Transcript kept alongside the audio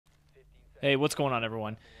Hey, what's going on,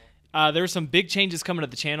 everyone? There's some big changes coming to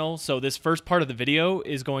the channel, so this first part of the video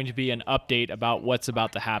is going to be an update about what's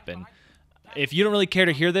about to happen. If you don't really care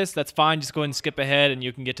to hear this, that's fine. Just go ahead and skip ahead, and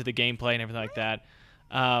you can get to the gameplay and everything like that.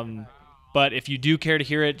 But if you do care to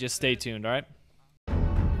hear it, just stay tuned, all right?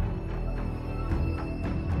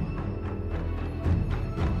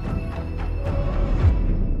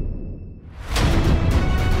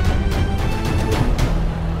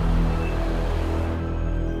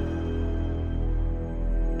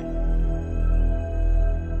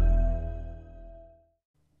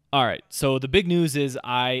 All right, so the big news is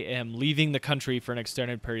I am leaving the country for an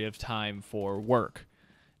extended period of time for work.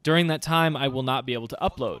 During that time, I will not be able to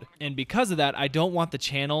upload. And because of that, I don't want the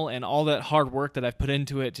channel and all that hard work that I've put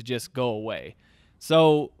into it to just go away.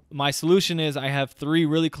 So my solution is I have 3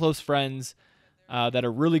 really close friends that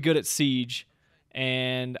are really good at Siege,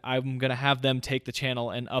 and I'm going to have them take the channel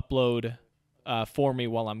and upload for me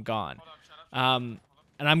while I'm gone. And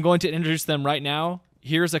I'm going to introduce them right now.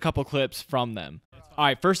 Here's a couple clips from them. All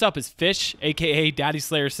right, first up is Fish, a.k.a. Daddy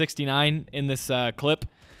Slayer 69 in this clip.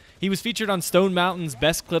 He was featured on Stone Mountain's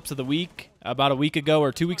Best Clips of the Week about a week ago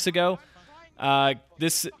or 2 weeks ago.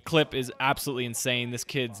 This clip is absolutely insane. This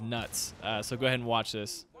kid's nuts. So go ahead and watch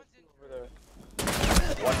this.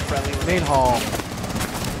 Main hall.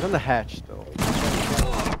 He's on the hatch, though.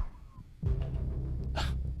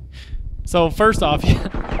 So first off...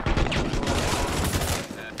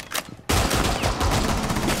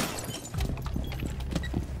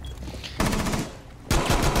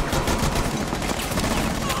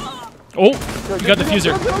 Oh, you got the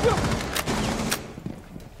fuser.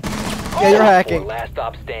 Yeah, you're hacking. Last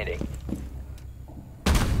stop standing.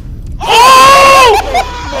 Oh!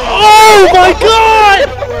 Oh my god!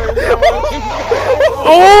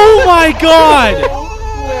 Oh my god!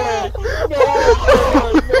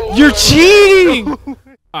 You're cheating!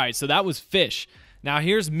 Alright, so that was Fish. Now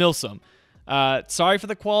here's Milsum. Sorry for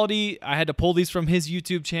the quality. I had to pull these from his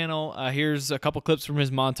YouTube channel. Here's a couple clips from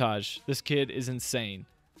his montage. This kid is insane.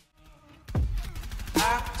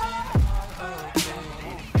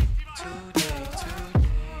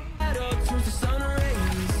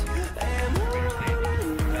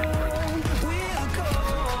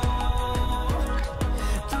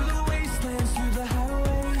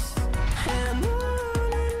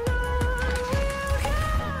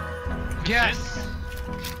 Yes!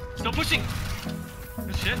 Still pushing!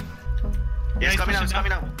 Good shit. Yeah, he's coming out, he's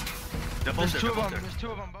coming out. There's two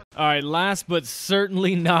of them. Alright, last but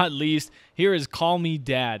certainly not least, here is Call Me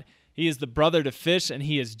Dad. He is the brother to Fish, and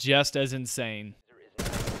he is just as insane.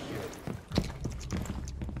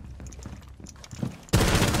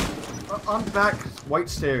 On the back, white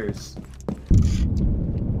stairs.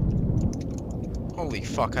 Holy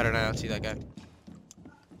fuck, how did I not see that guy?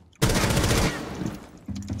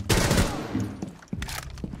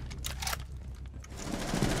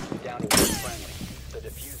 Down to one friendly. The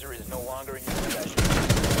diffuser is no longer in your possession.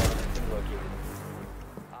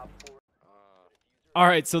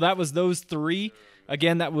 Alright, so that was those 3.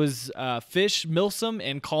 Again, that was Fish, Milsum,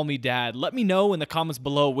 and Call Me Dad. Let me know in the comments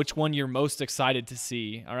below which one you're most excited to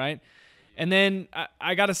see, alright? And then,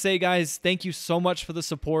 I gotta say, guys, thank you so much for the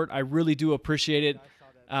support. I really do appreciate it.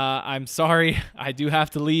 I'm sorry, I do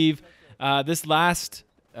have to leave. This last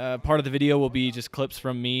part of the video will be just clips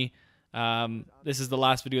from me. This is the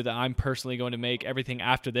last video that I'm personally going to make. Everything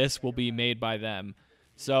after this will be made by them.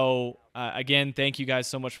 So, again, thank you guys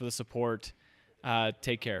so much for the support.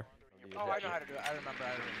 Take care. Oh, I know how to do it. I remember.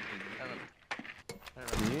 I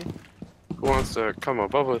remember. Who wants to come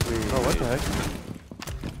above with me? Oh, what the heck?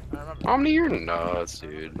 I remember. Omni, you're nuts,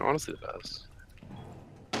 dude. Honestly, the best.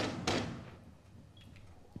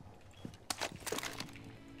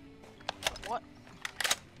 What?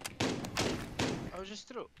 I was just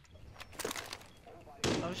through.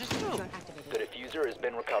 The diffuser has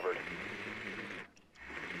been recovered.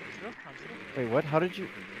 I'm through. Wait, what? How did you...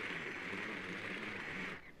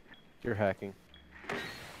 You're hacking.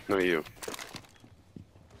 No, you.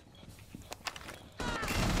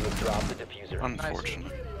 You've dropped the diffuser.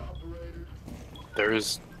 Unfortunate.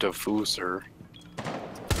 There's diffuser.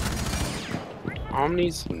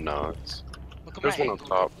 Omni's nuts. Look at There's my one on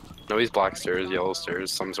top. No, he's black stairs, yellow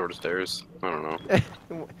stairs, some sort of stairs. I don't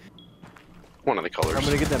know. One of the colors. I'm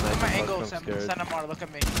gonna get that Look at my magic angle, box, I'm scared. Senamar, look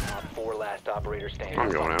at me. Op 4 last operator standing. I'm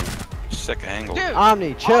going in. Sick angle. Dude!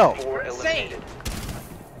 Omni, chill! Op 4 insane.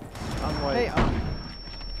 eliminated.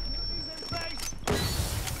 Hey,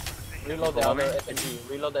 Reload the other SMG.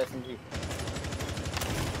 Reload the SMG.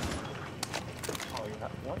 Oh, you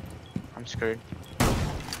have one? I'm scared.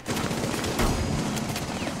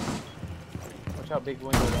 Watch out, big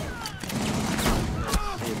window there.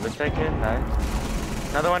 Hey, lift that kid,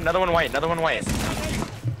 nice. Another one white, another one white.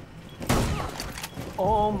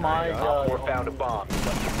 Oh my god. Or found a bomb.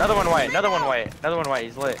 Another one white, another one white, another one white,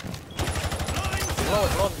 he's lit.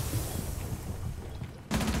 Load.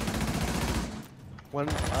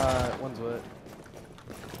 One's lit.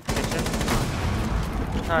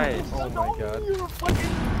 Nice. Oh my god.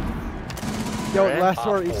 Yo, last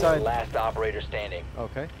door east side. Last operator standing.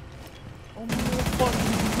 Okay. Oh my fuck.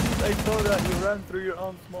 I saw that you ran through your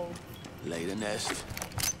own smoke. Lay the nest.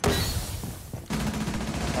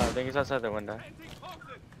 I think he's outside the window.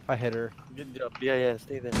 I hit her. Good job. Yeah,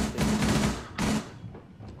 stay there. How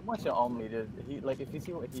much your Omni did? Like, if you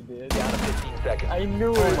see what he did. Down to 15 seconds. I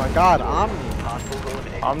knew Oh it. my god, Omni. Hostiles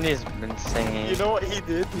eliminated. Omni's insane. You know what he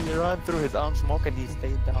did? He ran through his own smoke and he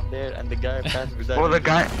stayed down there, and the guy passed beside Well, him.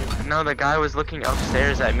 the guy was looking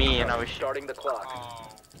upstairs at me, and I was Starting the clock.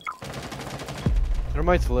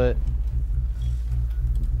 Thermite's lit.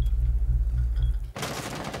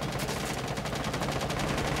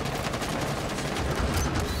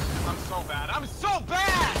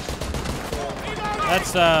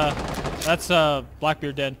 That's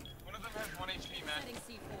Blackbeard dead. One of them has 1 HP, man.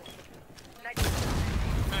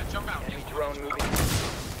 Enemy drone moving.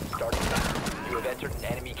 Starting time. You have entered an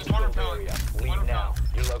enemy Water controlled pellet. area. Leave now.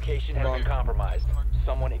 Your location has been compromised.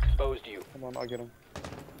 Someone exposed you. Come on, I'll get him.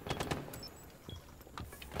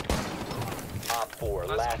 Op 4,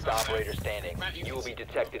 last operator standing. You will be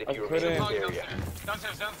detected if you remain in this area.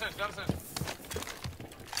 Downstairs.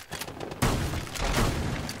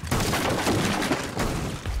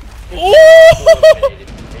 Eliminated.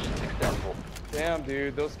 Mission successful. Damn,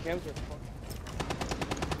 dude, those cams are fucking.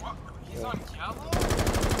 What? He's on yellow?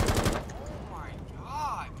 Oh my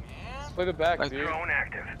god, man. Let's play the back, dude. Drone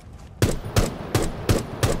active.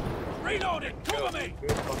 Reloading! Cover me!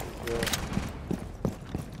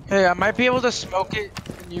 Hey, I might be able to smoke it,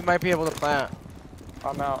 and you might be able to plant.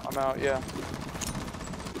 I'm out, yeah.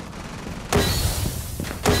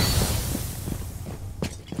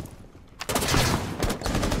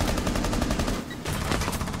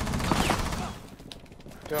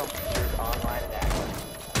 Go. Online and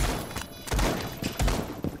active.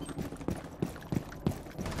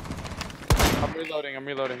 I'm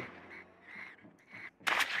reloading.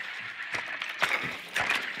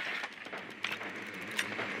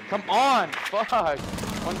 Come on! Fuck!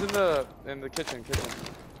 One's in the kitchen.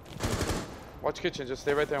 Watch kitchen, just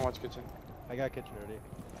stay right there and watch kitchen. I got kitchen ready.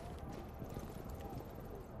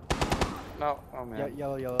 No, oh man. Yeah,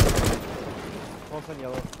 yellow. Almost on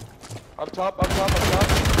yellow. Up top.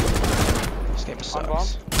 This game On bomb.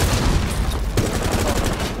 sucks.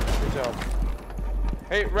 Good job.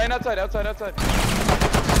 Hey, right outside. Let's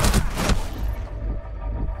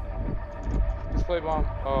play bomb.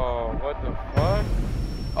 Oh, what the fuck?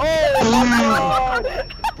 Oh my god!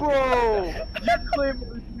 Bro! You claimed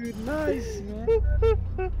it, dude. Nice, man.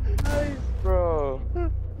 Nice, bro.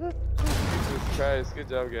 Jesus Christ. Good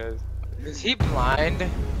job, guys. Is he blind?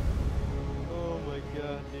 Oh my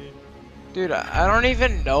god, dude. Dude, I don't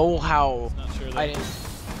even know how. Not sure. I didn't.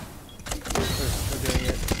 We're doing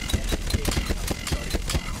it.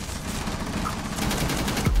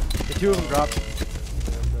 The two of them dropped.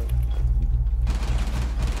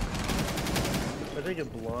 I think it's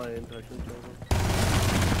blind. I shouldn't kill them.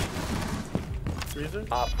 Freezer?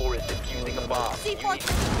 Op 4 is defusing a bomb.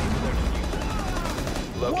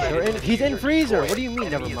 He's in freezer. What do you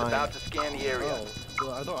mean? Never Enemy is mind. about to scan the area. Oh,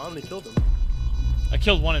 well, I thought Omni killed him. I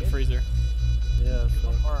killed one in freezer. Yeah.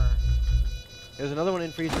 So. There's another one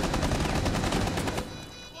in freezer.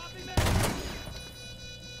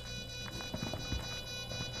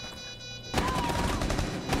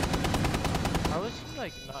 How is he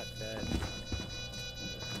like not dead?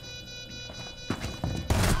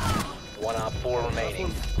 One Op 4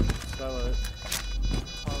 remaining. Skylight.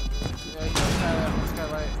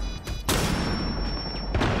 Skylight.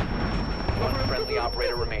 One friendly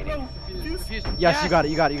operator remaining. Yes, you got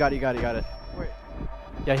it. Wait.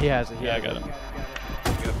 Yeah, he has it. Yeah, I got it. You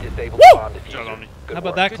have disabled the bomb diffuser. Good How about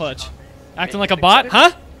work. that clutch? Acting like a bot,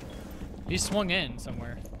 huh? He swung in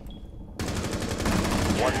somewhere.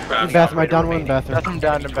 One friendly Bathroom, I operator down one remaining. bathroom. Bathroom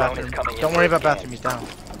down in Drone is bathroom. coming in Don't worry for a about scan. bathroom, he's down.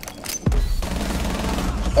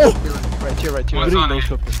 Oh! Right here. Literally no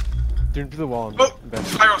scoped him. Through the wall. In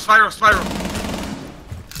bathroom. Spiral.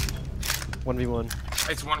 1v1.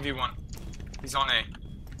 It's 1v1. He's on A.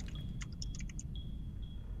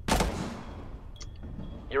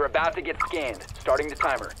 You're about to get scanned. Starting the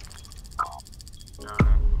timer.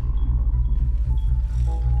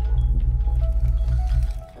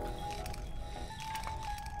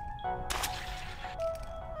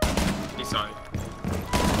 He's on it.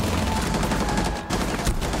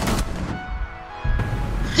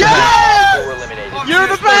 You're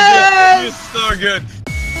the best! You're so good.